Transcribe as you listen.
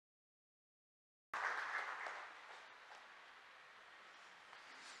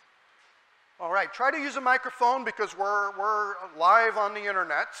All right, try to use a microphone because we're live on the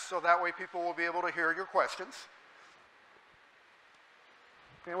internet, so that way people will be able to hear your questions.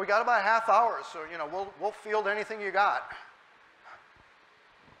 And we got about a half hour, so you know we'll field anything you got.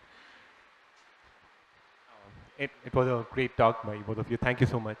 It was a great talk by both of you. Thank you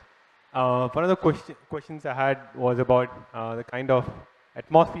so much. One of the questions I had was about the kind of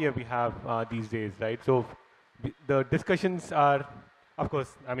atmosphere we have these days, right? So the discussions are, of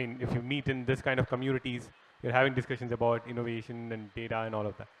course, I mean, if you meet in this kind of communities, you're having discussions about innovation and data and all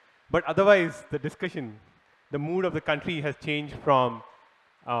of that. But otherwise, the discussion, the mood of the country has changed from,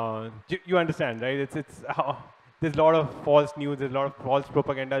 you understand, right? There's a lot of false news, there's a lot of false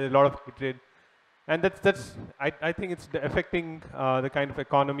propaganda, there's a lot of hatred. And I think it's affecting the kind of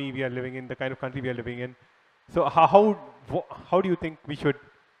economy we are living in, the kind of country we are living in. So how do you think we should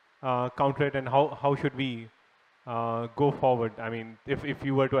counter it, and how should we go forward? I mean, if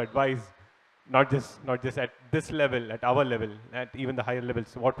you were to advise, not just at this level, at our level, at even the higher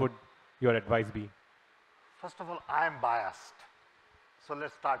levels, what would your advice be? First of all, I am biased. So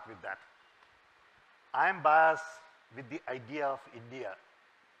let's start with that. I am biased with the idea of India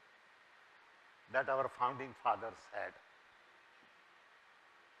that our founding fathers had.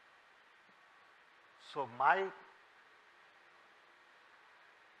 So my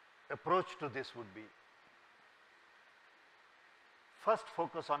approach to this would be, first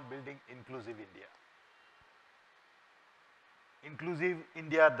focus on building inclusive India. Inclusive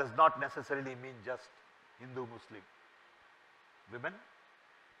India does not necessarily mean just Hindu, Muslim. Women,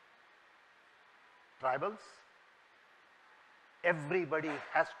 tribals, everybody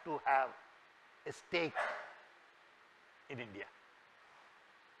has to have a stake in India.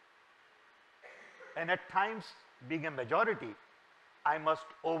 And at times, being a majority, I must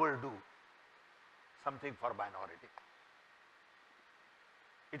overdo something for minority.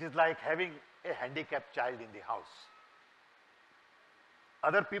 It is like having a handicapped child in the house.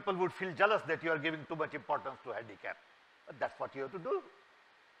 Other people would feel jealous that you are giving too much importance to handicap. But that's what you have to do.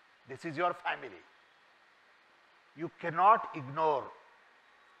 This is your family. You cannot ignore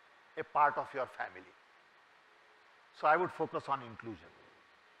a part of your family. So I would focus on inclusion.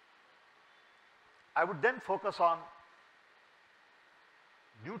 I would then focus on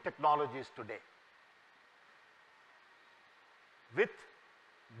new technologies today with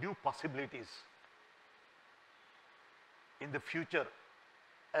new possibilities in the future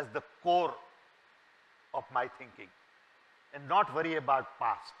as the core of my thinking, and not worry about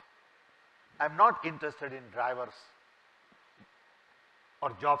past. I'm not interested in drivers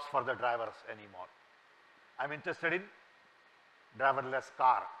or jobs for the drivers anymore. I'm interested in driverless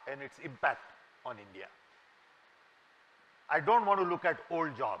car and its impact on India. I don't want to look at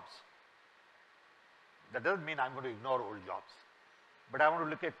old jobs. That doesn't mean I'm going to ignore old jobs, but I want to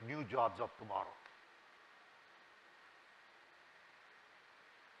look at new jobs of tomorrow.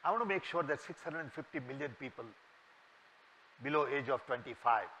 I want to make sure that 650 million people below age of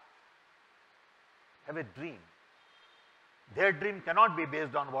 25 have a dream. Their dream cannot be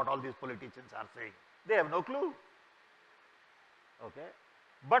based on what all these politicians are saying. They have no clue. Okay?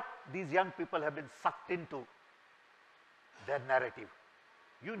 But these young people have been sucked into their narrative.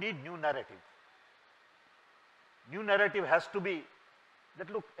 You need new narrative. New narrative has to be that,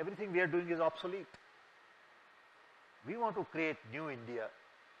 look, everything we are doing is obsolete. We want to create new India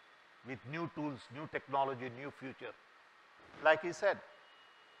with new tools, new technology, new future. Like he said,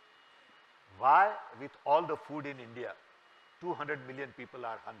 why with all the food in India, 200 million people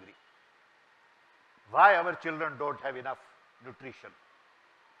are hungry? Why our children don't have enough nutrition?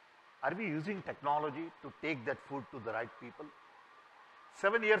 Are we using technology to take that food to the right people?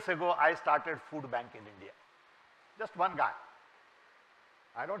 7 years ago, I started food bank in India. Just one guy.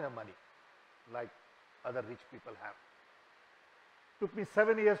 I don't have money like other rich people have. Took me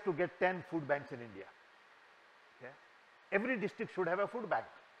 7 years to get 10 food banks in India. Okay? Every district should have a food bank.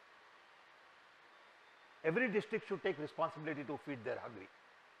 Every district should take responsibility to feed their hungry.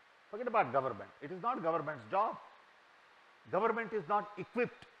 Forget about government. It is not government's job. Government is not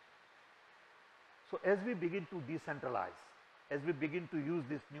equipped. So as we begin to decentralize, as we begin to use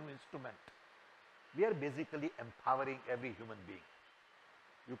this new instrument, we are basically empowering every human being.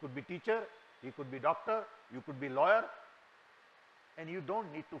 You could be teacher, you could be doctor, you could be lawyer, and you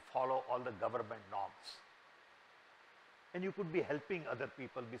don't need to follow all the government norms. And you could be helping other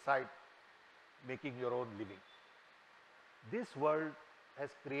people besides making your own living. This world has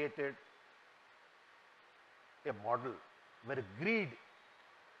created a model where greed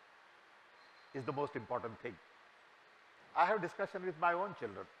is the most important thing. I have discussion with my own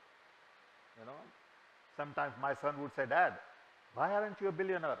children. You know, sometimes my son would say, Dad, why aren't you a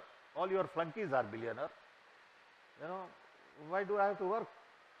billionaire? All your flunkies are billionaire. You know, why do I have to work?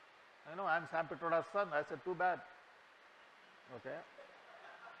 You know, I'm Sam Pitroda's son. I said, too bad. Okay.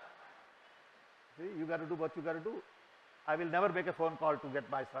 See, you got to do what you got to do. I will never make a phone call to get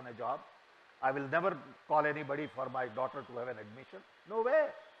my son a job. I will never call anybody for my daughter to have an admission. No way.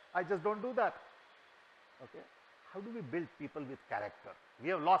 I just don't do that. Okay. How do we build people with character? We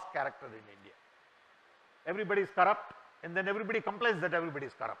have lost character in India. Everybody is corrupt, and then everybody complains that everybody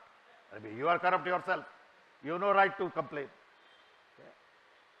is corrupt. I mean, you are corrupt yourself. You have no right to complain. Okay.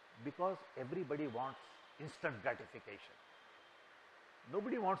 Because everybody wants instant gratification.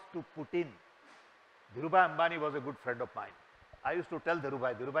 Nobody wants to put in. Dhirubhai Ambani was a good friend of mine. I used to tell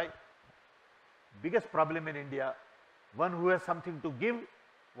Dhirubhai, biggest problem in India, one who has something to give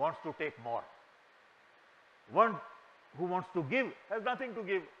wants to take more. One who wants to give has nothing to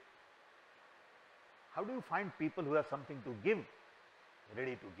give. How do you find people who have something to give,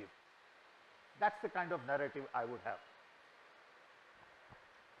 ready to give? That's the kind of narrative I would have.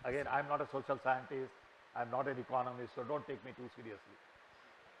 Again, I'm not a social scientist, I'm not an economist, so don't take me too seriously.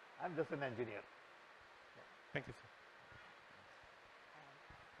 I'm just an engineer. Thank you, sir.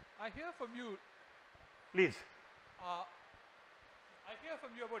 I hear from you. Please. I hear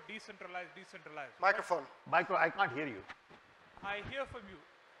from you about decentralized. Microphone. Micro, I can't hear you. I hear from you.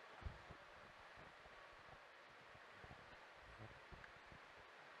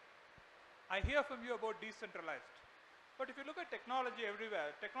 I hear from you about decentralized. But if you look at technology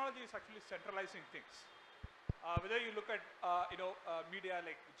everywhere, technology is actually centralizing things. Whether you look at media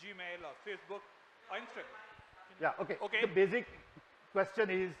like Gmail or Facebook or Instagram. Yeah, okay. Okay. The basic question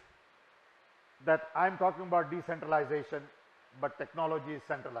is that I'm talking about decentralization, but technology is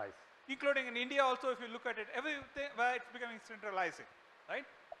centralized. Including in India also, if you look at it, everything where it's becoming centralizing, right?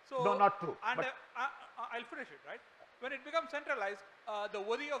 So No, not true. And I'll finish it, right? When it becomes centralized, the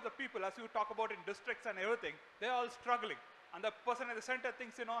worry of the people, as you talk about in districts and everything, they're all struggling. And the person at the center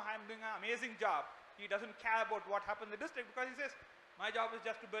thinks, you know, I'm doing an amazing job. He doesn't care about what happened in the district because he says, my job is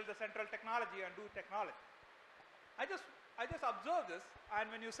just to build the central technology and do technology. I just observe this,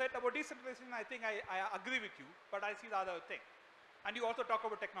 and when you said about decentralization, I think I agree with you, but I see the other thing. And you also talk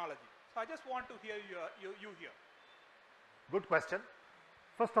about technology. So I just want to hear you here. Good question.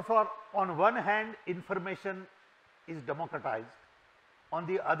 First of all, on one hand, information is democratized. On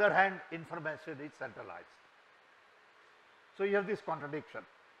the other hand, information is centralized. So you have this contradiction.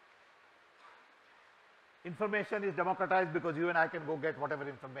 Information is democratized because you and I can go get whatever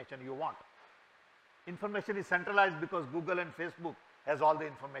information you want. Information is centralized because Google and Facebook has all the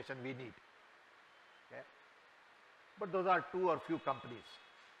information we need. Okay? But those are two or few companies.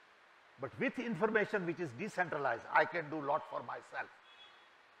 But with information which is decentralized, I can do a lot for myself.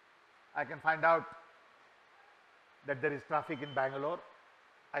 I can find out that there is traffic in Bangalore.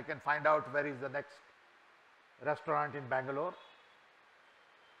 I can find out where is the next restaurant in Bangalore.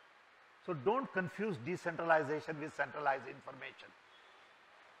 So don't confuse decentralization with centralized information.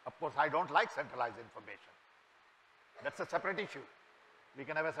 Of course, I don't like centralized information. That's a separate issue. We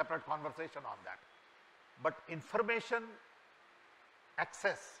can have a separate conversation on that. But information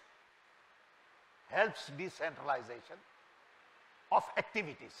access helps decentralization of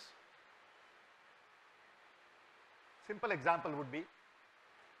activities. Simple example would be,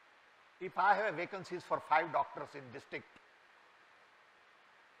 if I have vacancies for 5 doctors in district,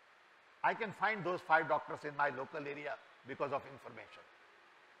 I can find those 5 doctors in my local area because of information.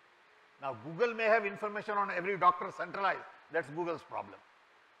 Now, Google may have information on every doctor centralized. That's Google's problem.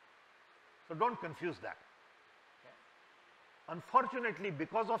 So don't confuse that. Okay. Unfortunately,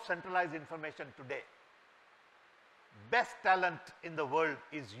 because of centralized information today, best talent in the world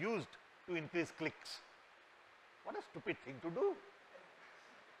is used to increase clicks. What a stupid thing to do.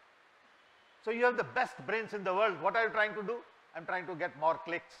 So you have the best brains in the world. What are you trying to do? I'm trying to get more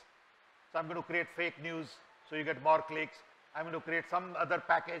clicks. So I'm going to create fake news so you get more clicks. I'm going to create some other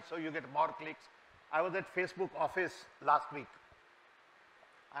package so you get more clicks. I was at Facebook office last week.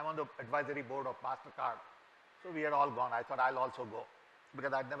 I'm on the advisory board of MasterCard. So we had all gone. I thought I'll also go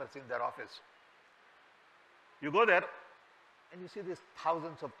because I'd never seen their office. You go there and you see these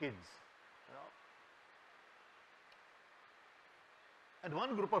thousands of kids, you know. And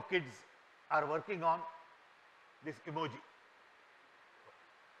one group of kids are working on this emoji.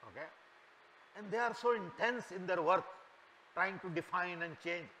 Okay? And they are so intense in their work, trying to define and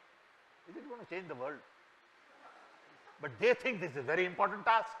change. Is it going to change the world? But they think this is a very important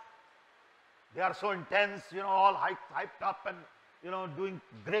task. They are so intense, you know, all hyped up and, you know, doing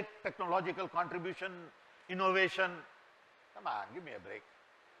great technological contribution, innovation. Come on, give me a break.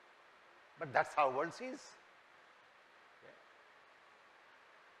 But that's how world sees. Okay.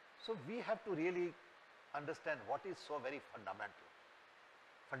 So we have to really understand what is so very fundamental.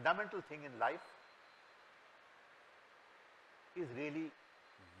 Fundamental thing in life is really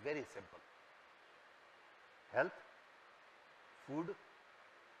very simple. Health, food,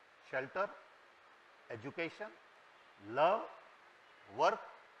 shelter, education, love, work,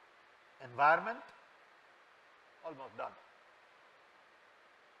 environment, almost done.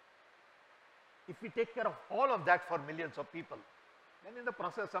 If we take care of all of that for millions of people, then in the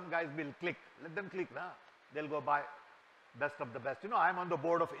process some guys will click. Let them click, nah? They'll go buy best of the best. You know, I'm on the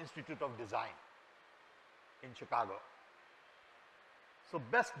board of Institute of Design in Chicago. So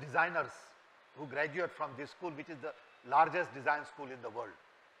best designers who graduate from this school, which is the largest design school in the world,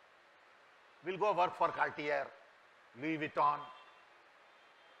 will go work for Cartier, Louis Vuitton.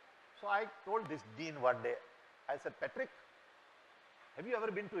 So I told this dean one day, I said, Patrick, have you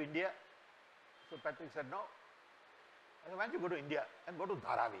ever been to India? So Patrick said, no. I said, why don't you go to India and go to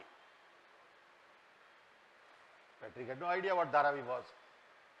Dharavi? Patrick had no idea what Dharavi was.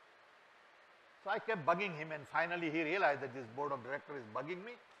 So I kept bugging him, and finally he realized that this board of directors is bugging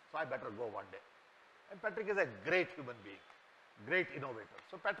me, so I better go one day. And Patrick is a great human being, great innovator.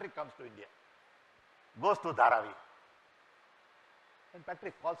 So Patrick comes to India, goes to Dharavi. And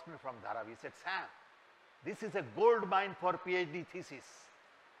Patrick calls me from Dharavi. He said, Sam, this is a gold mine for PhD thesis.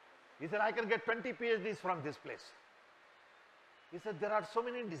 He said, I can get 20 PhDs from this place. He said, there are so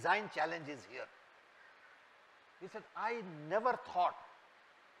many design challenges here. He said, I never thought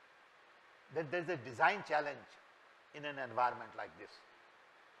that there's a design challenge in an environment like this.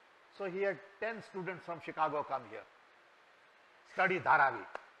 So he had 10 students from Chicago come here, study Dharavi.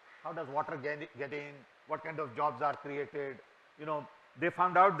 How does water get in? What kind of jobs are created? You know, they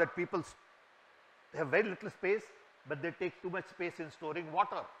found out that people have very little space, but they take too much space in storing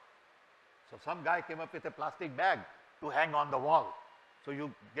water. So some guy came up with a plastic bag to hang on the wall, so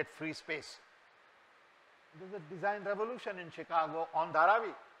you get free space. There's a design revolution in Chicago on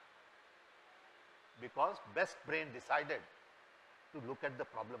Dharavi, because best brain decided to look at the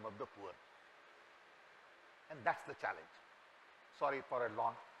problem of the poor. And that's the challenge. Sorry for a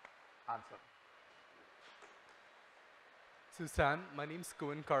long answer. So Sam, my name's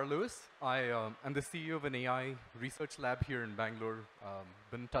Cohen Carlos. I am the CEO of an AI research lab here in Bangalore.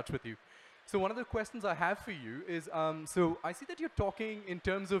 Been in touch with you. So one of the questions I have for you is, so I see that you're talking in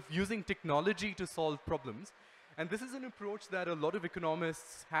terms of using technology to solve problems. And this is an approach that a lot of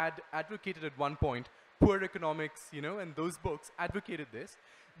economists had advocated at one point. Poor Economics, you know, and those books advocated this.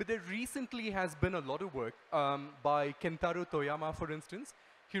 But there recently has been a lot of work by Kentaro Toyama, for instance.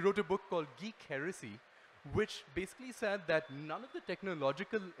 He wrote a book called Geek Heresy, which basically said that none of the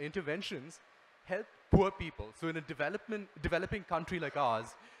technological interventions help poor people. So in a developing country like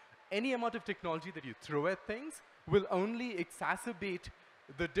ours, any amount of technology that you throw at things will only exacerbate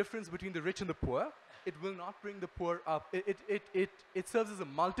the difference between the rich and the poor. It will not bring the poor up. It serves as a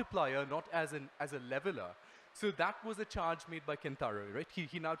multiplier, not as a leveler. So that was a charge made by Kentaro, right?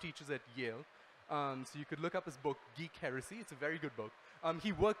 He now teaches at Yale. So you could look up his book, Geek Heresy. It's a very good book.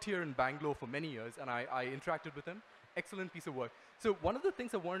 He worked here in Bangalore for many years, and I interacted with him. Excellent piece of work. So one of the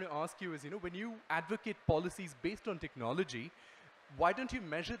things I wanted to ask you is, you know, when you advocate policies based on technology, why don't you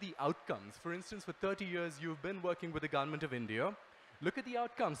measure the outcomes? For instance, for 30 years, you've been working with the government of India. Look at the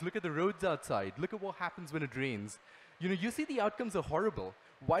outcomes. Look at the roads outside. Look at what happens when it rains. You know, you see the outcomes are horrible.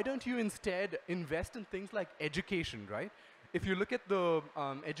 Why don't you instead invest in things like education, right? If you look at the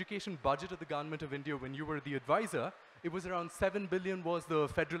education budget of the government of India when you were the advisor, it was around 7 billion was the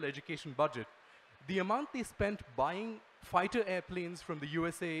federal education budget. The amount they spent buying fighter airplanes from the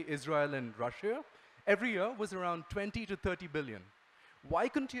USA, Israel, and Russia every year was around 20 to 30 billion. Why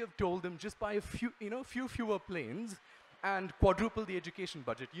couldn't you have told them just buy a few, few fewer planes and quadruple the education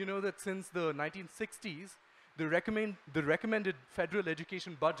budget? You know that since the 1960s, the recommended federal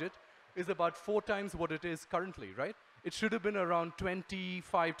education budget is about 4 times what it is currently, right? It should have been around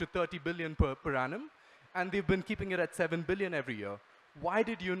 25 to 30 billion per annum, and they've been keeping it at 7 billion every year. Why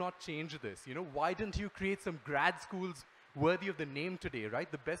did you not change this? You know, why didn't you create some grad schools worthy of the name today, right?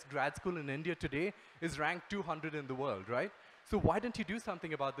 The best grad school in India today is ranked 200 in the world, right? So why didn't you do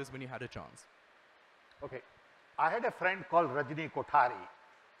something about this when you had a chance? Okay. I had a friend called Rajni Kothari.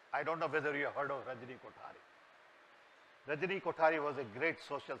 I don't know whether you have heard of Rajni Kothari. Rajni Kothari was a great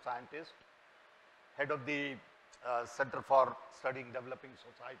social scientist, head of the Center for Studying Developing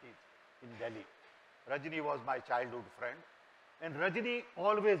Societies in Delhi. Rajni was my childhood friend, and Rajni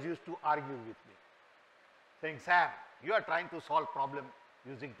always used to argue with me, saying, Sam, you are trying to solve problem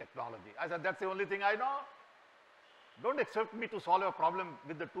using technology. I said, that's the only thing I know. Don't expect me to solve a problem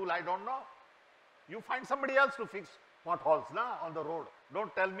with the tool I don't know. You find somebody else to fix potholes on the road.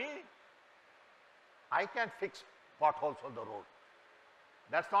 Don't tell me I can't fix potholes on the road.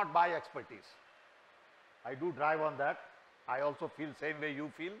 That's not my expertise. I do drive on that. I also feel same way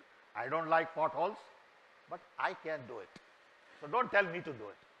you feel. I don't like potholes, but I can do it. So don't tell me to do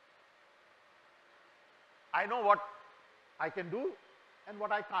it. I know what I can do and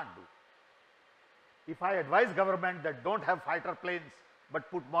what I can't do. If I advise government that don't have fighter planes but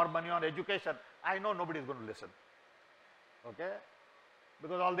put more money on education, I know nobody is going to listen. Okay?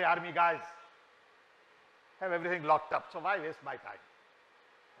 Because all the army guys have everything locked up. So why waste my time?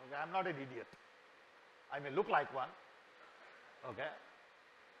 Okay? I'm not an idiot. I may look like one. Okay?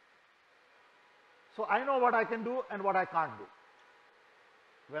 So I know what I can do and what I can't do.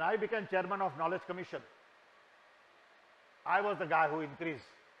 When I became chairman of Knowledge Commission, I was the guy who increased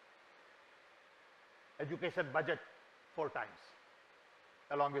education budget 4 times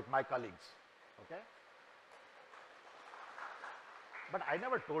along with my colleagues. Okay? But I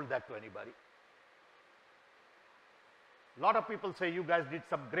never told that to anybody. A lot of people say you guys did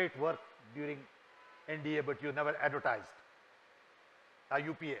some great work during NDA, but you never advertised.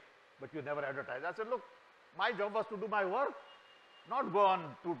 UPA, but you never advertised. I said, look, my job was to do my work, not go on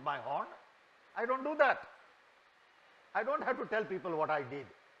toot my horn. I don't do that. I don't have to tell people what I did.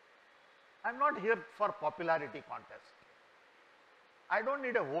 I'm not here for popularity contest. I don't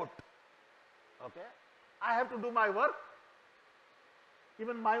need a vote. Okay? I have to do my work.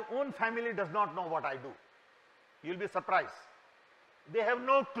 Even my own family does not know what I do. You'll be surprised. They have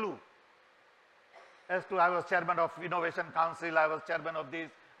no clue as to I was chairman of Innovation Council, I was chairman of this,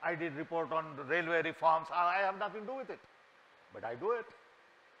 I did report on railway reforms. I have nothing to do with it, but I do it.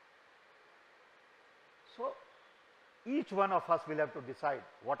 So each one of us will have to decide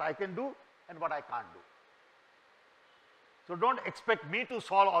what I can do and what I can't do. So don't expect me to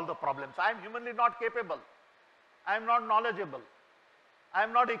solve all the problems. I am humanly not capable. I am not knowledgeable. I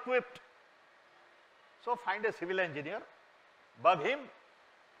am not equipped. So find a civil engineer, bug him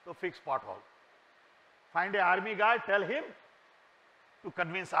to fix pothole. Find an army guy, tell him to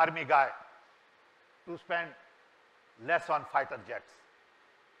convince army guy to spend less on fighter jets.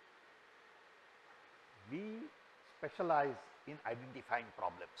 We specialize in identifying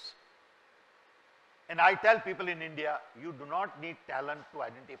problems. And I tell people in India, you do not need talent to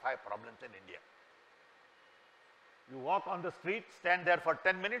identify problems in India. You walk on the street, stand there for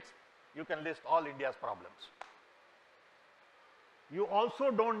 10 minutes, you can list all India's problems. You also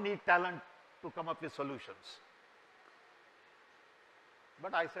don't need talent to come up with solutions.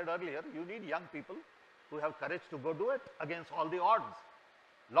 But I said earlier, you need young people who have courage to go do it against all the odds.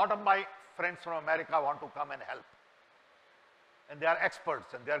 A lot of my friends from America want to come and help. And they are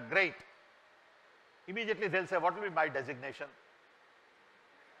experts and they are great. Immediately they'll say, what will be my designation?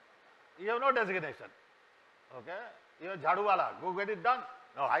 You have no designation. Okay? You're Jhaduwala, go get it done.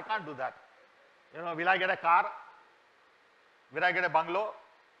 No, I can't do that. Will I get a car? Will I get a bungalow?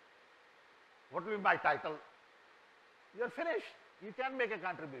 What will be my title? You're finished. You can make a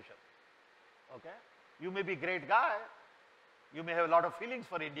contribution. Okay? You may be a great guy. You may have a lot of feelings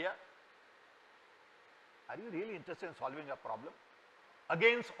for India. Are you really interested in solving a problem?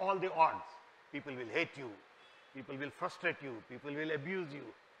 Against all the odds, people will hate you. People will frustrate you. People will abuse you.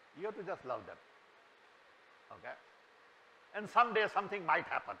 You have to just love them. Okay? And someday something might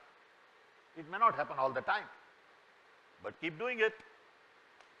happen. It may not happen all the time. But keep doing it.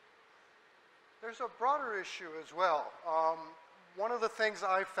 There's a broader issue as well. One of the things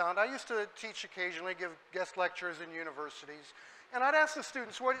I found, I used to teach occasionally, give guest lectures in universities, and I'd ask the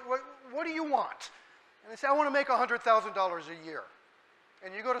students, what do you want? And they say, I want to make $100,000 a year.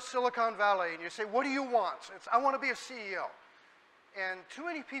 And you go to Silicon Valley and you say, what do you want? It's, I want to be a CEO. And too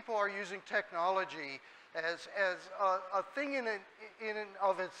many people are using technology as a thing in and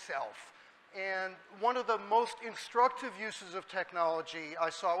of itself. And one of the most instructive uses of technology I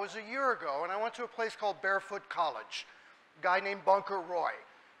saw was a year ago, and I went to a place called Barefoot College, a guy named Bunker Roy,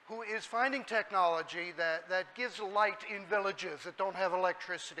 who is finding technology that gives light in villages that don't have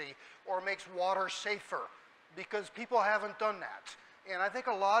electricity or makes water safer, because people haven't done that. And I think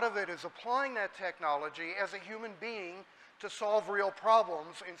a lot of it is applying that technology as a human being to solve real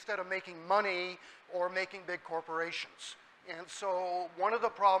problems instead of making money or making big corporations. And so one of the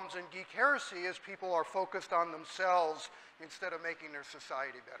problems in geek heresy is people are focused on themselves instead of making their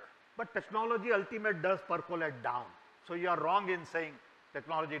society better. But technology ultimate does percolate down. So you are wrong in saying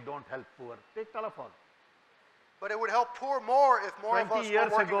technology don't help poor. Take telephone. But it would help poor more if more of us 20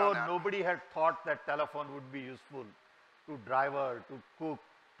 years were working ago, on that. nobody had thought that telephone would be useful to driver, to cook,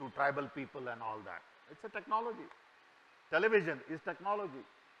 to tribal people and all that. It's a technology. Television is technology.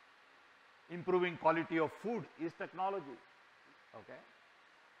 Improving quality of food is technology. Okay?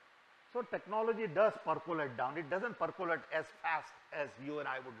 So technology does percolate down. It doesn't percolate as fast as you and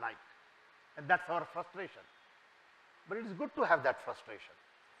I would like. And that's our frustration. But it is good to have that frustration.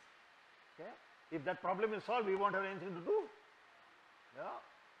 Okay? If that problem is solved, we won't have anything to do. Yeah.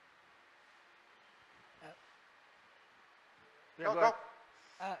 Go, go.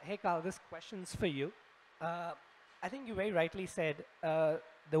 Hey Carl, this question's for you. I think you very rightly said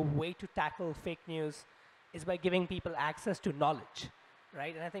the way to tackle fake news is by giving people access to knowledge,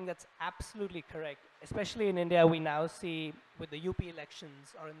 right? And I think that's absolutely correct. Especially in India, we now see with the UP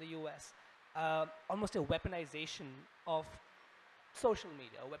elections or in the US, almost a weaponization of social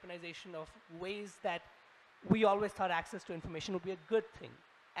media, a weaponization of ways that we always thought access to information would be a good thing.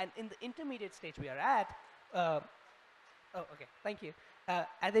 And in the intermediate stage we are at, oh, okay, thank you.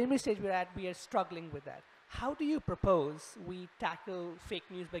 At the intermediate stage we're at, we are struggling with that. How do you propose we tackle fake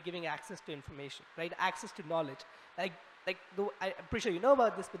news by giving access to information, right? Access to knowledge. I'm pretty sure you know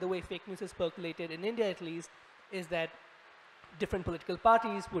about this, but the way fake news is percolated in India, at least, is that different political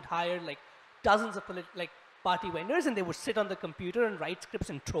parties would hire like dozens of party vendors, and they would sit on the computer and write scripts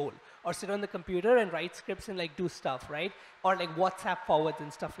and troll, or sit on the computer and write scripts and like do stuff, right? Or like WhatsApp forwards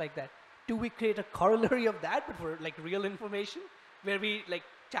and stuff like that. Do we create a corollary of that, but for like real information, where we like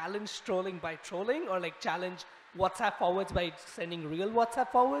challenge trolling by trolling, or like challenge WhatsApp forwards by sending real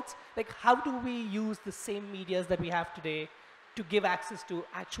WhatsApp forwards? Like, how do we use the same medias that we have today to give access to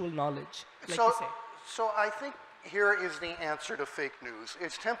actual knowledge, like you say? So I think here is the answer to fake news.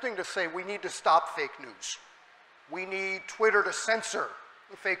 It's tempting to say we need to stop fake news. We need Twitter to censor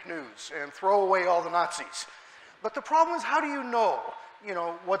fake news and throw away all the Nazis. But the problem is, how do you know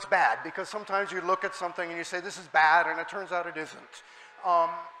what's bad? Because sometimes you look at something and you say, this is bad, and it turns out it isn't.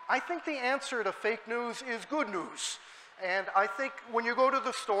 I think the answer to fake news is good news. And I think when you go to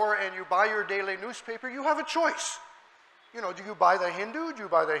the store and you buy your daily newspaper, you have a choice. Do you buy the Hindu? Do you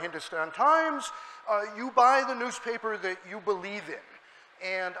buy the Hindustan Times? You buy the newspaper that you believe in.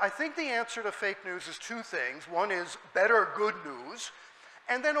 And I think the answer to fake news is two things. One is better good news.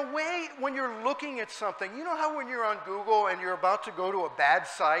 And then a way when you're looking at something, you know how when you're on Google and you're about to go to a bad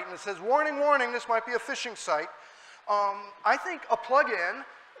site and it says, warning, warning, this might be a phishing site. I think a plugin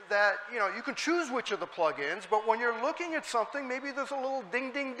that, you can choose which of the plugins, but when you're looking at something, maybe there's a little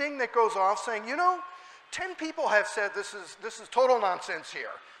ding, ding, ding that goes off saying, 10 people have said this is total nonsense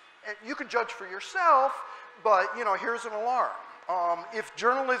here. And you can judge for yourself, but, here's an alarm. If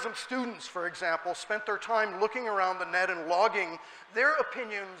journalism students, for example, spent their time looking around the net and logging their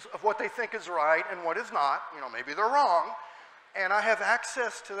opinions of what they think is right and what is not, maybe they're wrong, and I have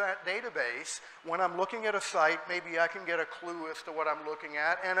access to that database, when I'm looking at a site, maybe I can get a clue as to what I'm looking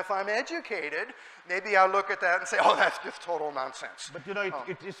at, and if I'm educated, maybe I'll look at that and say, oh, that's just total nonsense. But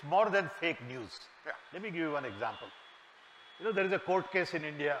it is more than fake news. Yeah. Let me give you one example. There is a court case in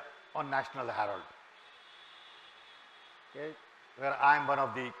India on National Herald, okay, where I am one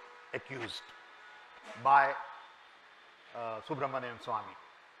of the accused by Subramanian Swamy.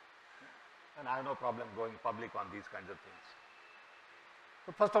 And I have no problem going public on these kinds of things.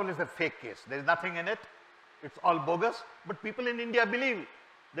 So first of all, it's a fake case. There is nothing in it. It's all bogus. But people in India believe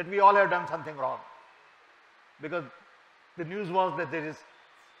that we all have done something wrong. Because the news was that there is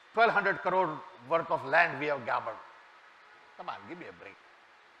 1,200 crore worth of land we have gathered. Come on, give me a break.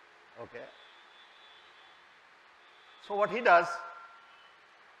 Okay. So what he does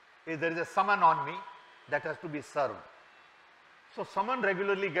is there is a summon on me that has to be served. So summon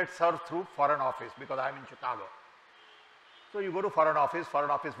regularly gets served through Foreign Office because I am in Chicago. So you go to Foreign Office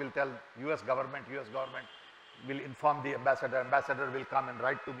will tell US government will inform the ambassador will come and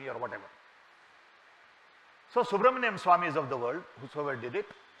write to me or whatever. So Subramaniam Swamis of the world, whosoever did it,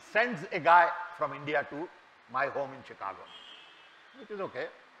 sends a guy from India to my home in Chicago, which is okay.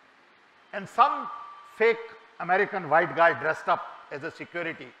 And some fake American white guy dressed up as a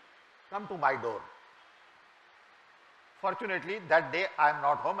security come to my door. Fortunately, that day I am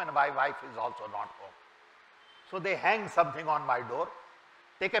not home and my wife is also not home. So they hang something on my door,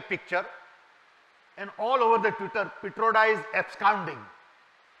 take a picture, and all over the Twitter, Pitroda is absconding.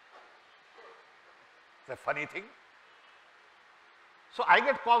 It's a funny thing. So I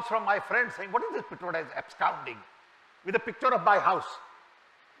get calls from my friends saying, what is this Pitroda is absconding? With a picture of my house.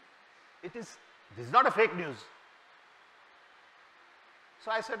 This is not a fake news.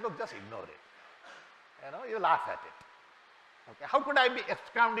 So I said, look, just ignore it. You laugh at it. Okay. How could I be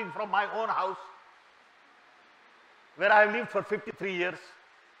absconding from my own house where I have lived for 53 years?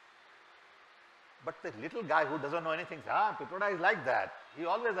 But the little guy who doesn't know anything says, Pitroda is like that. He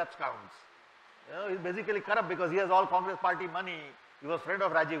always absconds. He's basically corrupt because he has all Congress party money. He was friend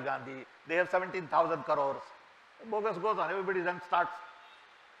of Rajiv Gandhi. They have 17,000 crores. The bogus goes on. Everybody then starts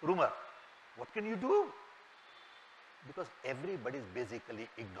rumor. What can you do? Because everybody is basically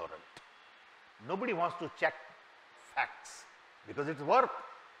ignorant. Nobody wants to check facts because it's work.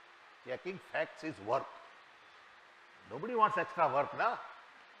 Checking facts is work. Nobody wants extra work now.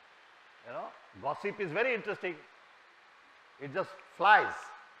 You know, gossip is very interesting. It just flies,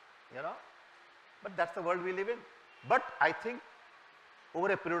 you know. But that's the world we live in. But I think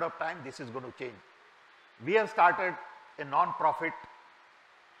over a period of time, this is going to change. We have started a non-profit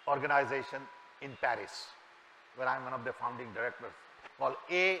organization in Paris, where I am one of the founding directors, called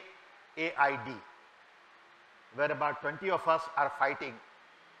AAID, where about 20 of us are fighting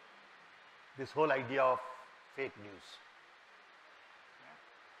this whole idea of fake news.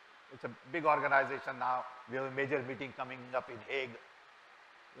 It's a big organization now. We have a major meeting coming up in Hague.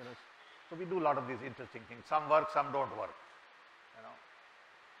 You know, so we do a lot of these interesting things. Some work, some don't work. You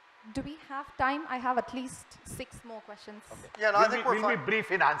know. Do we have time? I have at least 6 more questions. Okay. Yeah, no, I think we'll be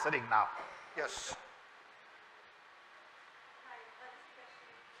brief in answering now. Yes.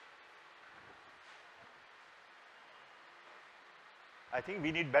 I think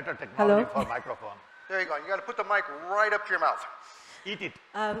we need better technology Hello. for microphone. There you go. You got to put the mic right up to your mouth. Eat it.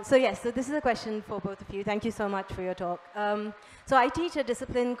 So yes, so this is a question for both of you. Thank you so much for your talk. So I teach a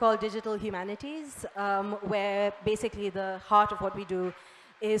discipline called digital humanities, where basically the heart of what we do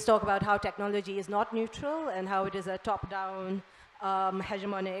is talk about how technology is not neutral and how it is a top-down,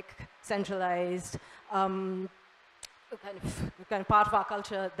 hegemonic, centralized, kind of part of our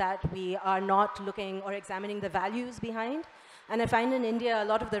culture that we are not looking or examining the values behind. And I find in India, a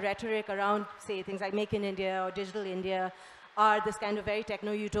lot of the rhetoric around, say, things like Make in India or Digital India are this kind of very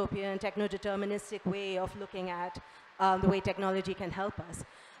techno-utopian, techno-deterministic way of looking at the way technology can help us.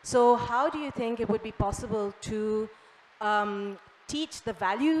 So how do you think it would be possible to teach the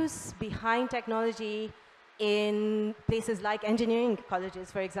values behind technology in places like engineering colleges,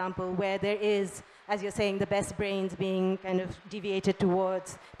 for example, where there is, as you're saying, the best brains being kind of deviated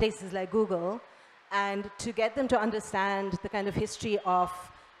towards places like Google, and to get them to understand the kind of history of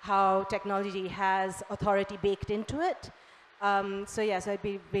how technology has authority baked into it? So yes, I'd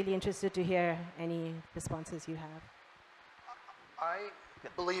be really interested to hear any responses you have. I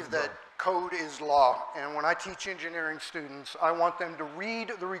believe that code is law, and when I teach engineering students, I want them to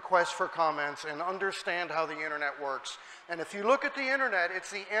read the request for comments and understand how the internet works. And if you look at the internet,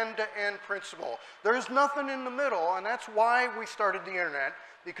 it's the end-to-end principle. There's nothing in the middle, and that's why we started the internet,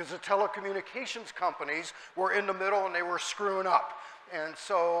 because the telecommunications companies were in the middle and they were screwing up. And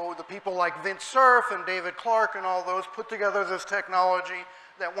so the people like Vint Cerf and David Clark and all those put together this technology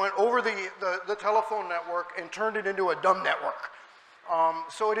that went over the telephone network and turned it into a dumb network.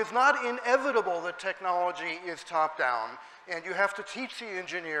 So it is not inevitable that technology is top-down, and you have to teach the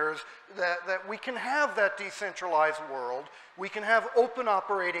engineers that we can have that decentralized world. We can have open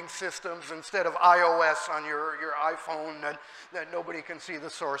operating systems instead of iOS on your iPhone that nobody can see the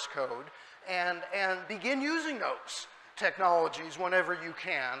source code, and begin using those technologies whenever you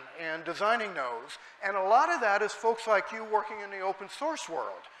can and designing those. And a lot of that is folks like you working in the open source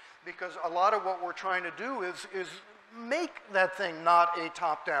world, because a lot of what we're trying to do is make that thing not a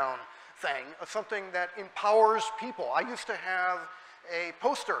top-down thing, something that empowers people. I used to have a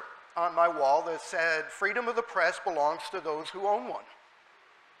poster on my wall that said, "Freedom of the press belongs to those who own one."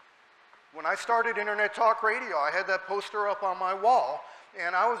 When I started Internet Talk Radio, I had that poster up on my wall,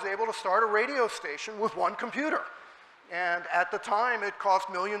 and I was able to start a radio station with one computer. And at the time, it cost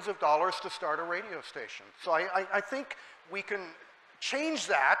millions of dollars to start a radio station. So I think we can change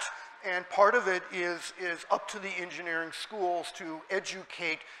that, and part of it is up to the engineering schools to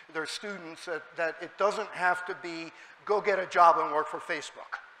educate their students that it doesn't have to be go get a job and work for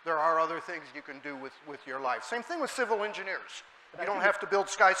Facebook. There are other things you can do with your life. Same thing with civil engineers. You don't have to build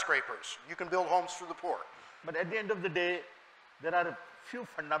skyscrapers. You can build homes for the poor. But at the end of the day, there are a few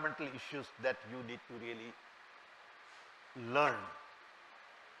fundamental issues that you need to really learn.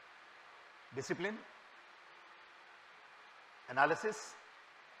 Discipline, analysis,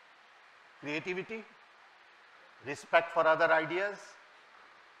 creativity, respect for other ideas,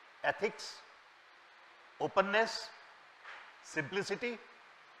 ethics, openness, simplicity.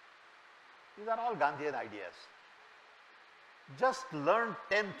 These are all Gandhian ideas. Just learn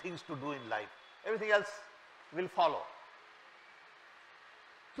 10 things to do in life. Everything else will follow.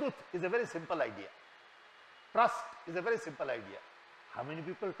 Truth is a very simple idea. Trust is a very simple idea. How many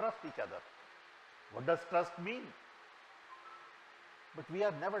people trust each other? What does trust mean? But we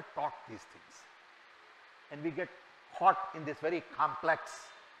are never taught these things. And we get caught in this very complex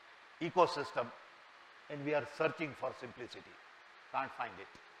ecosystem, and we are searching for simplicity. Can't find it.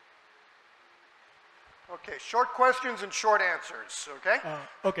 Okay, short questions and short answers, okay?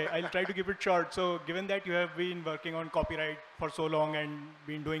 Okay, I'll try to keep it short. So given that you have been working on copyright for so long and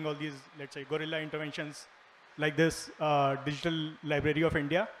been doing all these, let's say, guerrilla interventions like this Digital Library of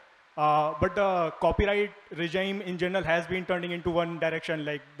India, but the copyright regime in general has been turning into one direction,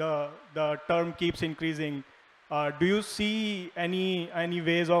 like the term keeps increasing. Do you see any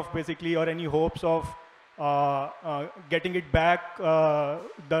ways of basically, or any hopes of getting it back,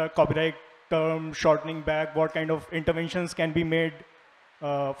 the copyright term shortening back? What kind of interventions can be made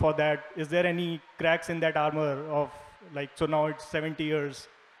for that? Is there any cracks in that armor of, like, so now it's 70 years.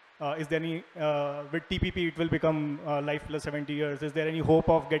 Is there any, with TPP it will become life plus 70 years. Is there any hope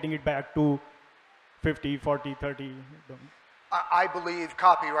of getting it back to 50, 40, 30? I believe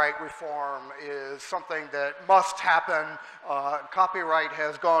copyright reform is something that must happen. Copyright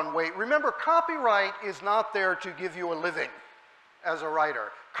has gone way, remember, copyright is not there to give you a living as a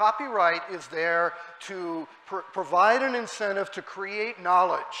writer. Copyright is there to provide an incentive to create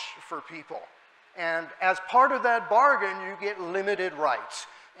knowledge for people. And as part of that bargain, you get limited rights.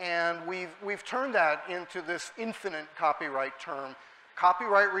 And we've turned that into this infinite copyright term.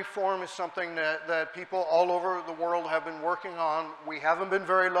 Copyright reform is something that people all over the world have been working on. We haven't been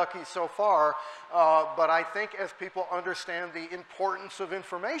very lucky so far, but I think as people understand the importance of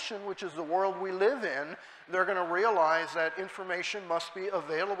information, which is the world we live in, they're going to realize that information must be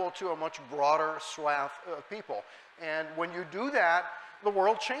available to a much broader swath of people. And when you do that, the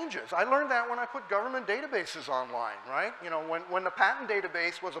world changes. I learned that when I put government databases online, right? You know, when the patent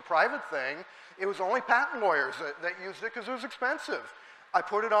database was a private thing, it was only patent lawyers that used it because it was expensive. I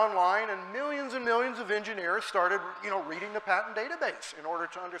put it online, and millions of engineers started, you know, reading the patent database in order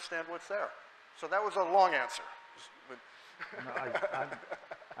to understand what's there. So that was a long answer. No,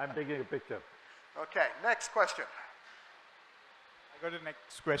 I'm taking a picture. Okay, next question. I got a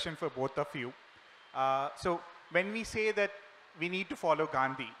next question for both of you. So when we say that we need to follow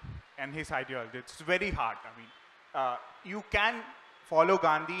Gandhi and his ideology, it's very hard. I mean, you can follow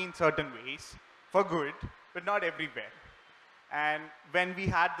Gandhi in certain ways for good, but not everywhere. And when we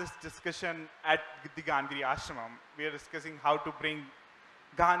had this discussion at the Gandhi Ashramam, we were discussing how to bring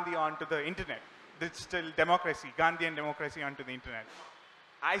Gandhi onto the internet, digital democracy, Gandhi and democracy onto the internet.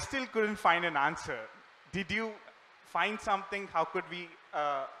 I still couldn't find an answer. Did you find something? How could we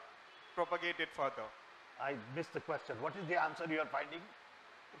propagate it further? I missed the question. What is the answer you are finding?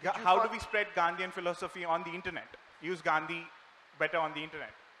 How do we spread Gandhian philosophy on the internet? Use Gandhi better on the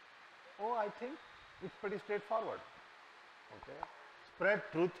internet? Oh, I think it's pretty straightforward. Okay. Spread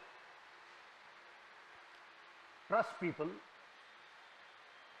truth, trust people,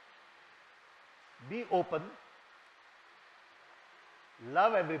 be open,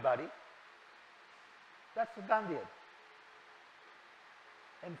 love everybody. That's the Gandhian.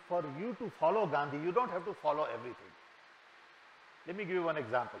 And for you to follow Gandhi, you don't have to follow everything. Let me give you one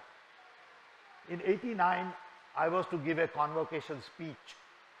example. In '89, I was to give a convocation speech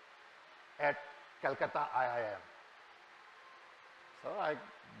at Calcutta IIM. So I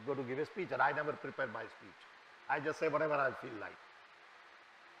go to give a speech, and I never prepare my speech. I just say whatever I feel like.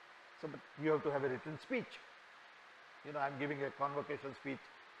 So, but you have to have a written speech. You know, I'm giving a convocation speech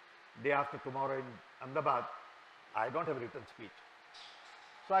day after tomorrow in Ahmedabad. I don't have a written speech.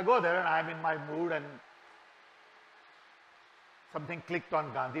 So I go there and I'm in my mood, and something clicked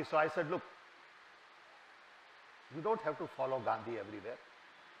on Gandhi. So I said, look, you don't have to follow Gandhi everywhere.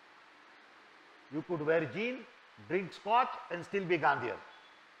 You could wear jeans, drink scotch, and still be Gandhian.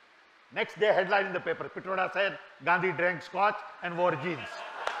 Next day, headline in the paper, Pitroda said, Gandhi drank scotch and wore jeans.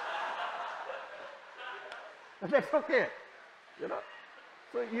 That's okay, you know.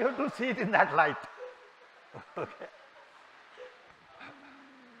 So you have to see it in that light. Okay.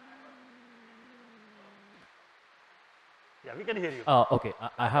 Yeah, we can hear you. Okay,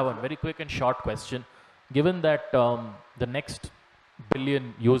 I have a very quick and short question. Given that the next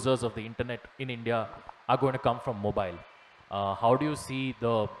billion users of the internet in India are going to come from mobile, how do you see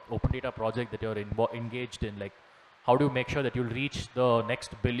the open data project that you're engaged in? Like, how do you make sure that you'll reach the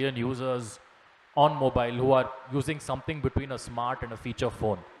next billion users on mobile who are using something between a smart and a feature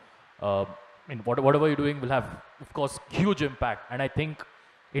phone? I mean, whatever you're doing will have, of course, huge impact. And I think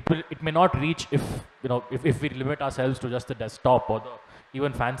it may not reach if we limit ourselves to just the desktop or the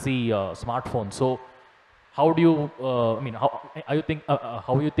even fancy smartphone. So how do you how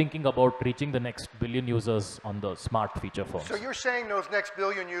are you thinking about reaching the next billion users on the smart feature phones? So you're saying those next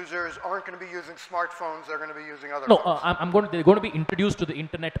billion users aren't going to be using smartphones, they're going to be using other phones? No, they're going to be introduced to the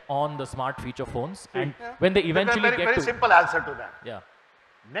internet on the smart feature phones, and when they eventually get very to... simple answer to that. Yeah.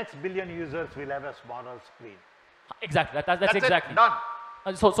 Next billion users will have a smaller screen. Exactly, that's exactly. It, done.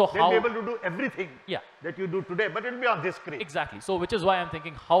 So They'll how? be able to do everything Yeah. that you do today, but it'll be on this screen. Exactly. So which is why I'm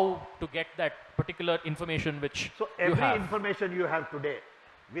thinking how to get that particular information which So you every have. information you have today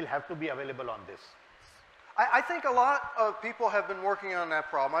will have to be available on this. I think a lot of people have been working on that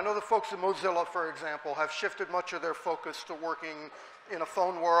problem. I know the folks at Mozilla, for example, have shifted much of their focus to working in a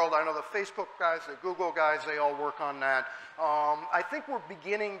phone world. I know the Facebook guys, the Google guys, they all work on that. I think we're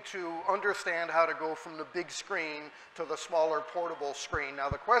beginning to understand how to go from the big screen to the smaller portable screen. Now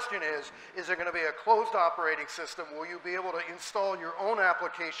the question is there going to be a closed operating system? Will you be able to install your own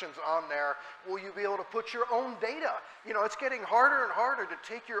applications on there? Will you be able to put your own data? You know, it's getting harder and harder to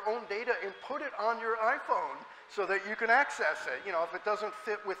take your own data and put it on your iPhone so that you can access it, you know, if it doesn't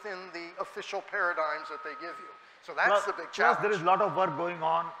fit within the official paradigms that they give you. So that's the big challenge. Plus there is a lot of work going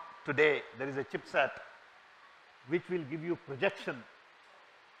on today. There is a chipset which will give you projection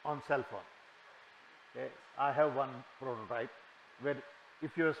on cell phone. Okay. I have one prototype where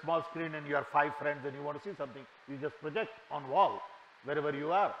if you have a small screen and you are 5 friends and you want to see something, you just project on wall wherever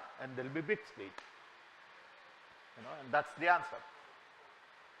you are and there will be big screen. You know, and that's the answer.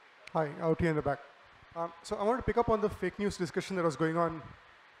 Hi, out here in the back. So I want to pick up on the fake news discussion that was going on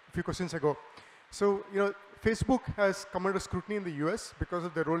a few questions ago. So, you know, Facebook has come under scrutiny in the US because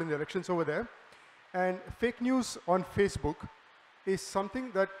of their role in the elections over there. And fake news on Facebook is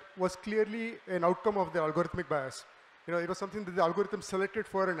something that was clearly an outcome of the algorithmic bias. You know, it was something that the algorithm selected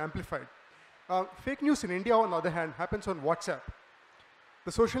for and amplified. Fake news in India, on the other hand, happens on WhatsApp.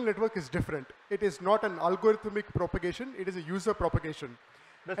 The social network is different. It is not an algorithmic propagation, it is a user propagation.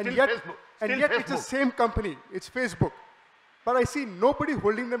 But And still yet, Facebook. and Still yet Facebook. it's the same company, it's Facebook. But I see nobody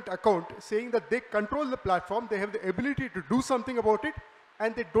holding them to account, saying that they control the platform, they have the ability to do something about it,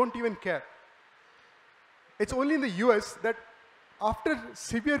 and they don't even care. It's only in the US that after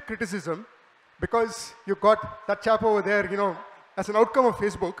severe criticism, because you got that chap over there, you know, as an outcome of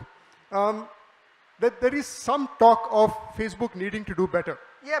Facebook, that there is some talk of Facebook needing to do better.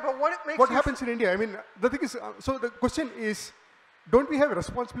 Yeah, but what happens in India? I mean, the thing is, so the question is, don't we have a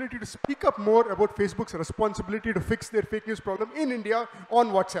responsibility to speak up more about Facebook's responsibility to fix their fake news problem in India on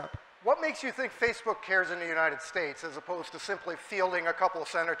WhatsApp? What makes you think Facebook cares in the United States as opposed to simply fielding a couple of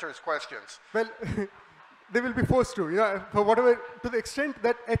senators' questions? Well, they will be forced to, you know, for whatever, to the extent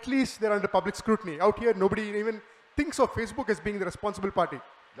that at least they're under public scrutiny. Out here, nobody even thinks of Facebook as being the responsible party.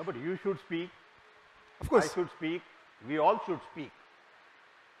 No, but you should speak. Of course. I should speak. We all should speak.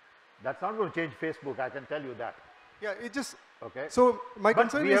 That's not going to change Facebook, I can tell you that. Yeah, it just, okay. So my But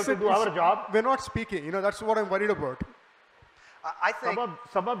concern we is have to that do our job. we're not speaking, you know, that's what I'm worried about. I think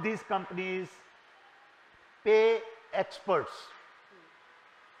some of these companies pay experts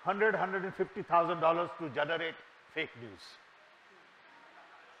 $150,000 to generate fake news.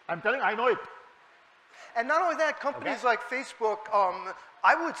 I'm telling you, I know it. And not only that, companies like Facebook,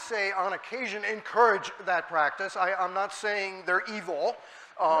 I would say on occasion encourage that practice. I'm not saying they're evil,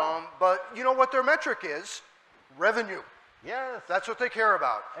 but you know what their metric is? Revenue. Yes. That's what they care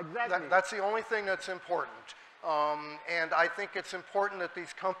about. Exactly. That's the only thing that's important. And I think it's important that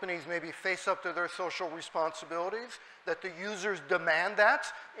these companies maybe face up to their social responsibilities, that the users demand that,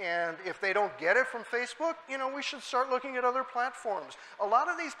 and if they don't get it from Facebook, you know, we should start looking at other platforms. A lot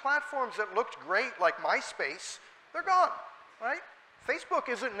of these platforms that looked great, like MySpace, they're gone, right? Facebook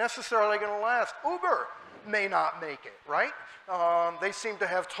isn't necessarily going to last. Uber may not make it, right? They seem to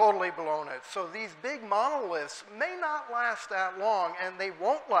have totally blown it. So these big monoliths may not last that long, and they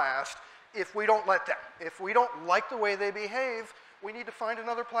won't last if we don't let them. If we don't like the way they behave, we need to find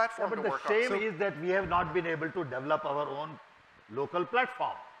another platform to work on. But the shame is that we have not been able to develop our own local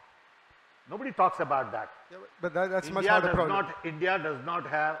platform. Nobody talks about that. Yeah, but that's much harder problem. India does not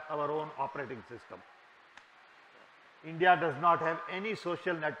have our own operating system. India does not have any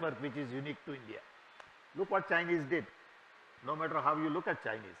social network which is unique to India. Look what Chinese did. No matter how you look at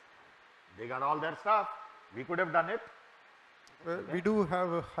Chinese, they got all their stuff. We could have done it. Well, we do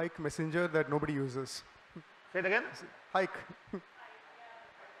have a Hike messenger that nobody uses. Say it again. Hike.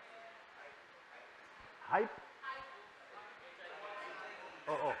 Hype?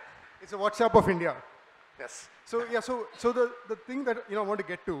 Oh. It's a WhatsApp of India. Yes. So yeah, so the thing that I want to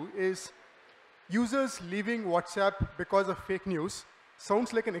get to is users leaving WhatsApp because of fake news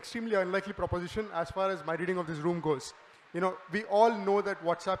sounds like an extremely unlikely proposition as far as my reading of this room goes. You know, we all know that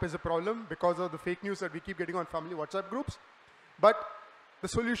WhatsApp is a problem because of the fake news that we keep getting on family WhatsApp groups. But the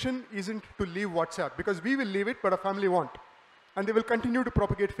solution isn't to leave WhatsApp, because we will leave it, but our family won't. And they will continue to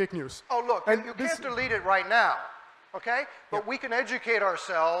propagate fake news. Oh, look, you can't delete it right now, okay? But we can educate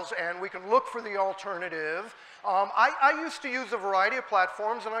ourselves, and we can look for the alternative. I used to use a variety of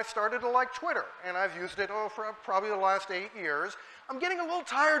platforms, and I started to like Twitter. And I've used it for probably the last 8 years. I'm getting a little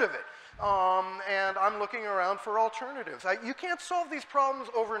tired of it. And I'm looking around for alternatives. You can't solve these problems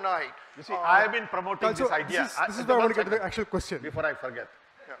overnight. You see, I have been promoting this idea. This is where I want to get to the actual question. Before I forget.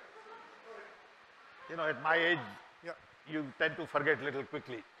 Yeah. You know, at my age, you tend to forget a little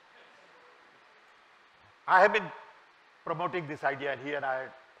quickly. I have been promoting this idea, and he and I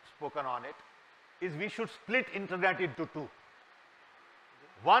had spoken on it, is we should split internet into two.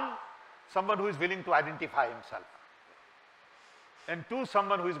 One, someone who is willing to identify himself. And two,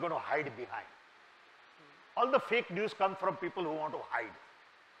 someone who is going to hide behind. All the fake news come from people who want to hide.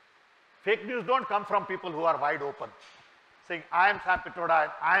 Fake news don't come from people who are wide open, saying, I am Sam Pitroda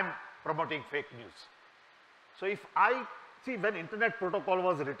and I am promoting fake news. So if I, see, when internet protocol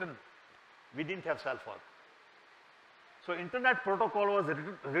was written, we didn't have cell phone. So internet protocol was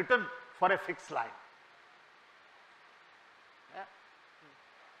written for a fixed line.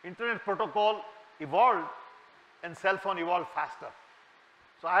 Yeah. Internet protocol evolved and cell phone evolved faster.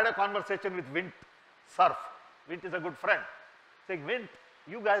 So I had a conversation with Vint Cerf. Vint is a good friend. Saying, Vint,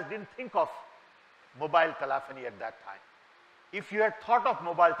 you guys didn't think of mobile telephony at that time. If you had thought of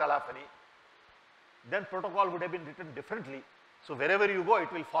mobile telephony, then protocol would have been written differently. So wherever you go,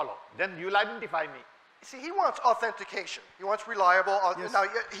 it will follow. Then you will identify me. See, he wants authentication. He wants reliable. Yes. Now,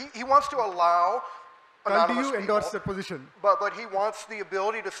 he wants to allow anonymous do you endorse that position? But he wants the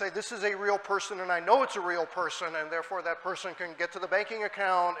ability to say, this is a real person, and I know it's a real person, and therefore that person can get to the banking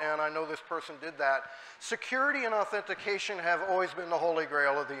account, and I know this person did that. Security and authentication have always been the holy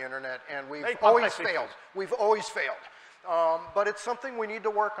grail of the internet, and we've always failed. We've always failed. But it's something we need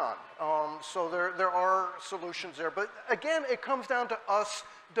to work on. So there are solutions there. But again, it comes down to us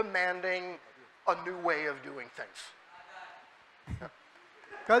demanding a new way of doing things.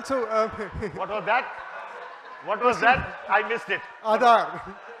 Also, what was that? What was that? I missed it. Aadhaar.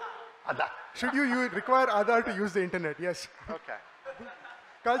 Aadhaar. Should you require Aadhaar to use the internet? Yes. Okay.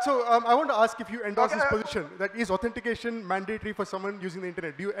 Also, I want to ask if you endorse this position, that is authentication mandatory for someone using the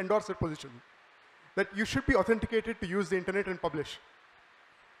internet. Do you endorse that position? That you should be authenticated to use the internet and publish?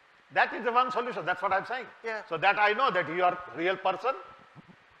 That is the one solution. That's what I'm saying. Yeah. So that I know that you are a real person.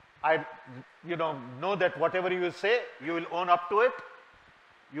 I, know that whatever you say, you will own up to it.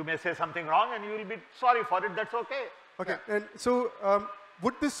 You may say something wrong and you will be sorry for it. That's okay. Okay. Yeah. And so,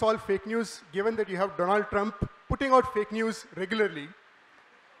 would this solve fake news, given that you have Donald Trump putting out fake news regularly,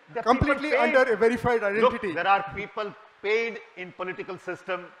 completely under a verified identity? Look, there are people paid in political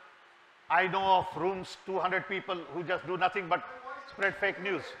system. I know of rooms, 200 people who just do nothing but spread fake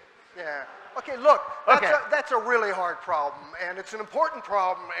news. Yeah. Okay, look, that's a really hard problem, and it's an important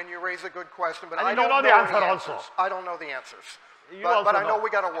problem, and you raise a good question, but I don't know the answer also. I don't know the answers. But I know we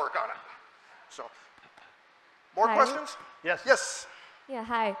got to work on it. So, more questions? Yes. Yes. Yeah,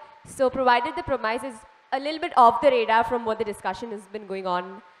 hi. So, provided the premise is a little bit off the radar from what the discussion has been going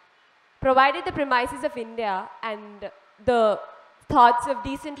on, provided the premises of India and the thoughts of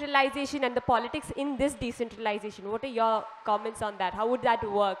decentralization and the politics in this decentralization, what are your comments on that? How would that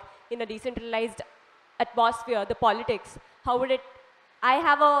work in a decentralized atmosphere, the politics? How would it, I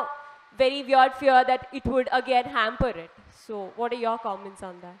have a very weird fear that it would again hamper it. So what are your comments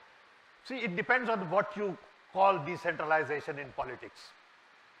on that? See, it depends on what you call decentralization in politics.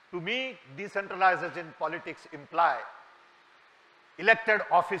 To me, decentralization in politics imply elected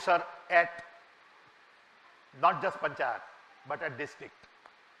officer at not just panchayat, but at district.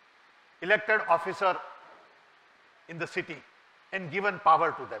 Elected officer in the city and given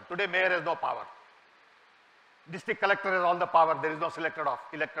power to them. Today, mayor has no power. District collector has all the power. There is no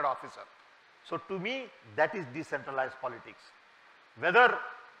elected officer. So to me, that is decentralized politics. Whether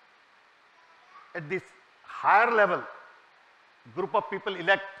at this higher level, group of people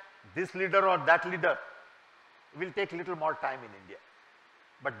elect this leader or that leader, will take little more time in India.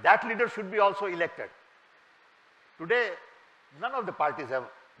 But that leader should be also elected. Today, none of the parties have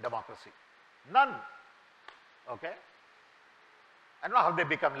democracy. None. Okay? I don't know how they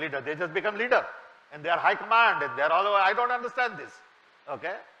become leader. They just become leader. And they are high command and they are all over. I don't understand this.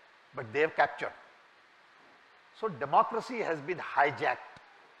 Okay? But they have captured. So democracy has been hijacked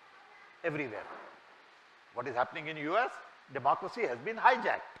everywhere. What is happening in US? Democracy has been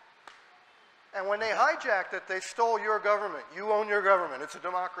hijacked. And when they hijacked it, they stole your government. You own your government. It's a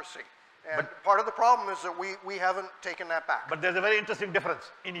democracy. And part of the problem is that we haven't taken that back. But there's a very interesting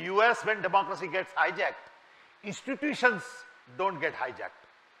difference. In US, when democracy gets hijacked, institutions don't get hijacked.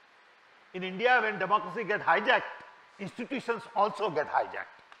 In India, when democracy gets hijacked, institutions also get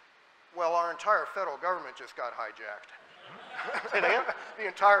hijacked. Well, our entire federal government just got hijacked. Say it again? The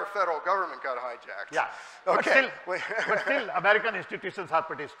entire federal government got hijacked. Yeah. Okay. But still, American institutions are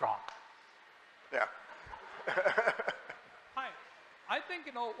pretty strong. Yeah. Hi. I think,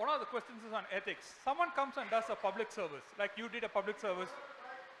 one of the questions is on ethics. Someone comes and does a public service, like you did a public service.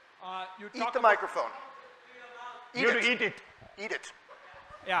 You Eat the microphone. You have to eat it. Eat it.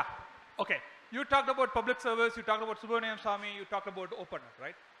 Yeah. Okay. You talked about public service, you talked about Subramaniam Swamy, you talked about openness,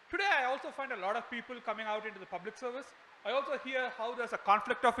 right? Today, I also find a lot of people coming out into the public service. I also hear how there's a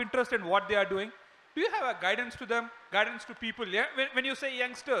conflict of interest in what they are doing. Do you have a guidance to them, guidance to people? Yeah? When you say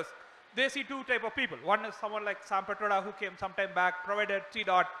youngsters, they see two type of people. One is someone like Sam Pitroda who came some time back, provided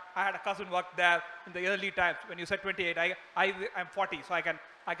C-Dot. I had a cousin work there in the early times. When you said 28, I'm 40, so I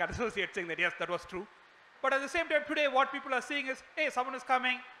can associate saying that yes, that was true. But at the same time today, what people are seeing is, hey, someone is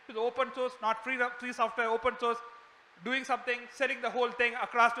coming to the open source, not free software, open source, doing something, selling the whole thing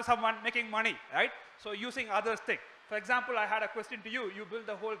across to someone, making money, right? So using others' thing. For example, I had a question to you. You built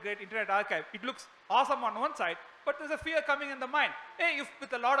the whole great internet archive. It looks awesome on one side, but there's a fear coming in the mind. Hey, if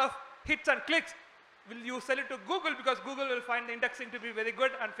with a lot of hits and clicks, will you sell it to Google? Because Google will find the indexing to be very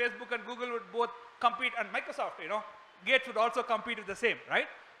good, and Facebook and Google would both compete, and Microsoft, Gates would also compete with the same, right?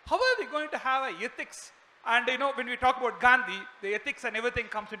 How are we going to have a ethics? And when we talk about Gandhi, the ethics and everything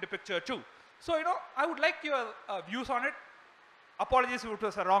comes into picture too. So, I would like your views on it. Apologies if it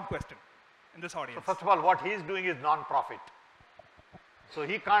was a wrong question in this audience. So first of all, what he is doing is non-profit. So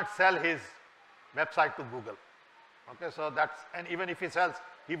he can't sell his website to Google. Okay, so and even if he sells,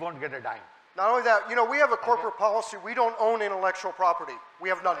 he won't get a dime. Not only that, we have a corporate policy. We don't own intellectual property. We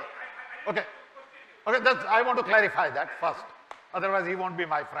have none. Okay. Okay, I want to clarify that first. Otherwise, he won't be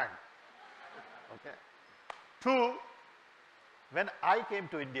my friend. Okay. 2, when I came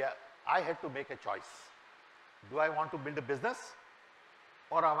to India, I had to make a choice. Do I want to build a business,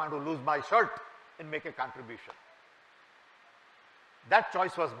 or I want to lose my shirt and make a contribution? That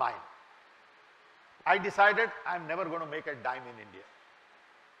choice was mine. I decided I'm never going to make a dime in India.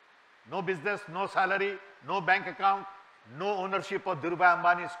 No business, no salary, no bank account, no ownership of Dhirubhai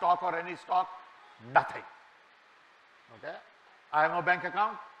Ambani stock or any stock, nothing. Okay? I have no bank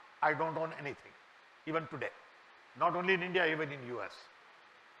account, I don't own anything, even today. Not only in India, even in US.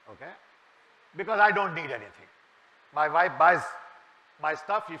 Okay? Because I don't need anything. My wife buys my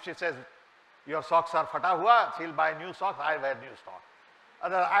stuff. If she says, your socks are fata hua, she'll buy new socks, I wear new socks.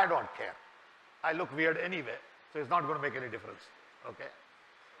 Otherwise, I don't care. I look weird anyway, so it's not going to make any difference. Okay?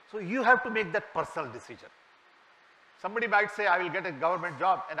 So you have to make that personal decision. Somebody might say, I will get a government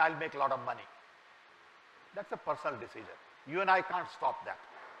job and I'll make a lot of money. That's a personal decision. You and I can't stop that.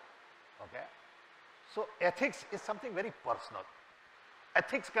 Okay? So ethics is something very personal.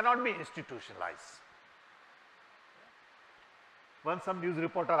 Ethics cannot be institutionalized. Once some news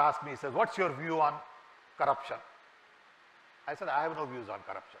reporter asked me, he says, what's your view on corruption? I said, I have no views on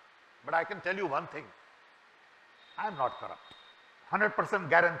corruption. But I can tell you one thing. I am not corrupt. 100%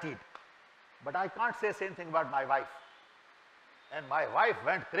 guaranteed. But I can't say the same thing about my wife. And my wife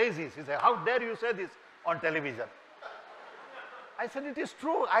went crazy. She said, how dare you say this on television? I said, it is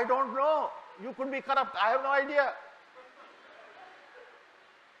true. I don't know. You could be corrupt. I have no idea.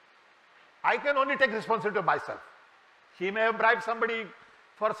 I can only take responsibility of myself. She may have bribed somebody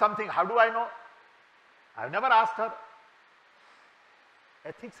for something. How do I know? I've never asked her.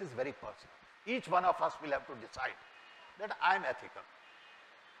 Ethics is very personal. Each one of us will have to decide that I'm ethical.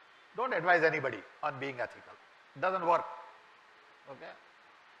 Don't advise anybody on being ethical. It doesn't work. Okay?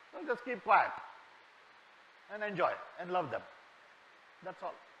 So just keep quiet and enjoy and love them. That's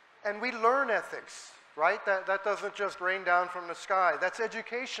all. And we learn ethics, right? That doesn't just rain down from the sky. That's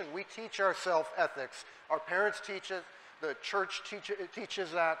education. We teach ourselves ethics. Our parents teach it. The church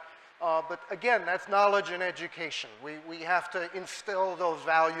teaches that. But again, that's knowledge and education. We have to instill those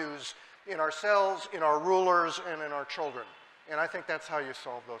values in ourselves, in our rulers, and in our children. And I think that's how you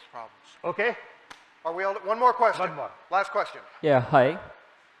solve those problems. Okay. Are we all, one more question? One more. Last question. Yeah, hi.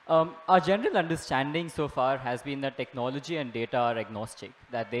 Our general understanding so far has been that technology and data are agnostic,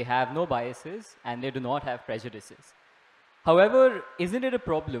 that they have no biases and they do not have prejudices. However, isn't it a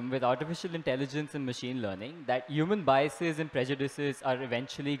problem with artificial intelligence and machine learning that human biases and prejudices are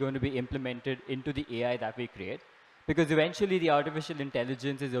eventually going to be implemented into the AI that we create? Because eventually the artificial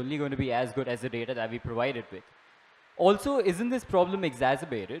intelligence is only going to be as good as the data that we provide it with. Also, isn't this problem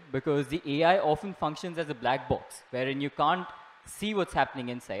exacerbated because the AI often functions as a black box, wherein you can't see what's happening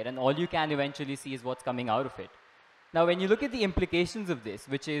inside, and all you can eventually see is what's coming out of it. Now, when you look at the implications of this,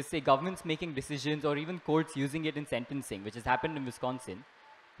 which is, say, governments making decisions or even courts using it in sentencing, which has happened in Wisconsin,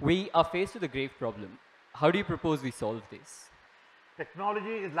 we are faced with a grave problem. How do you propose we solve this?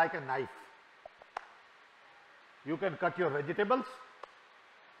 Technology is like a knife. You can cut your vegetables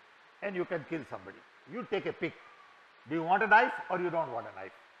and you can kill somebody. You take a pick. Do you want a knife or you don't want a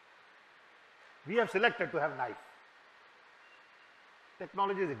knife? We have selected to have knife.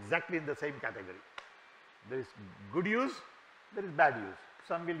 Technology is exactly in the same category. There is good use, there is bad use.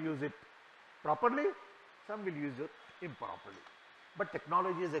 Some will use it properly, some will use it improperly. But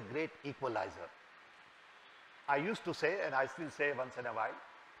technology is a great equalizer. I used to say, and I still say once in a while,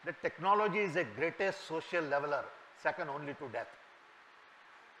 that technology is the greatest social leveler, second only to death.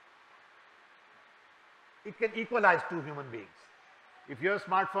 It can equalize two human beings. If you have a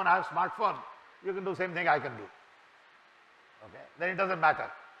smartphone, I have a smartphone, you can do the same thing I can do. Okay? Then it doesn't matter.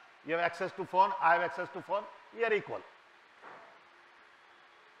 You have access to phone, I have access to phone, we are equal.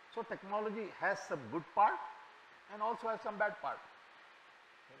 So technology has some good part and also has some bad part.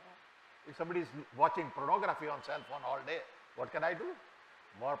 You know, if somebody is watching pornography on cell phone all day, what can I do?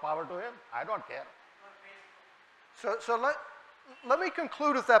 More power to him, I don't care. So let me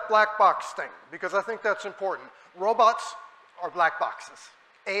conclude with that black box thing, because I think that's important. Robots are black boxes.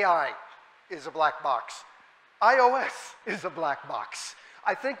 AI is a black box. iOS is a black box.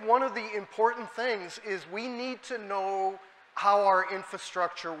 I think one of the important things is we need to know how our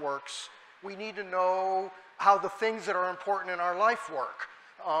infrastructure works. We need to know how the things that are important in our life work.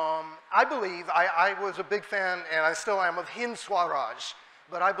 I believe, I was a big fan, and I still am, of Hind Swaraj.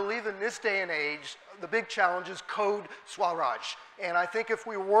 But I believe in this day and age, the big challenge is code Swaraj. And I think if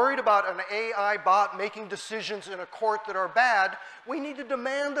we're worried about an AI bot making decisions in a court that are bad, we need to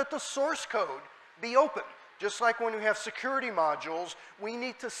demand that the source code be open. Just like when we have security modules, we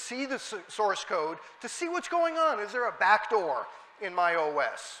need to see the source code to see what's going on. Is there a backdoor in my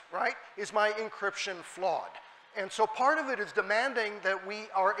OS, right? Is my encryption flawed? And so part of it is demanding that we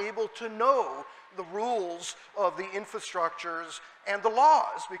are able to know the rules of the infrastructures and the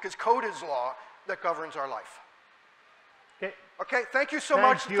laws, because code is law that governs our life. Okay. Okay, thank you so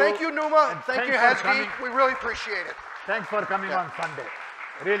much. Thank you, NUMA. Thank you, HasGeek. We really appreciate it. Thanks for coming on Sunday.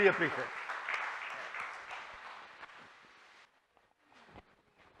 Really appreciate it.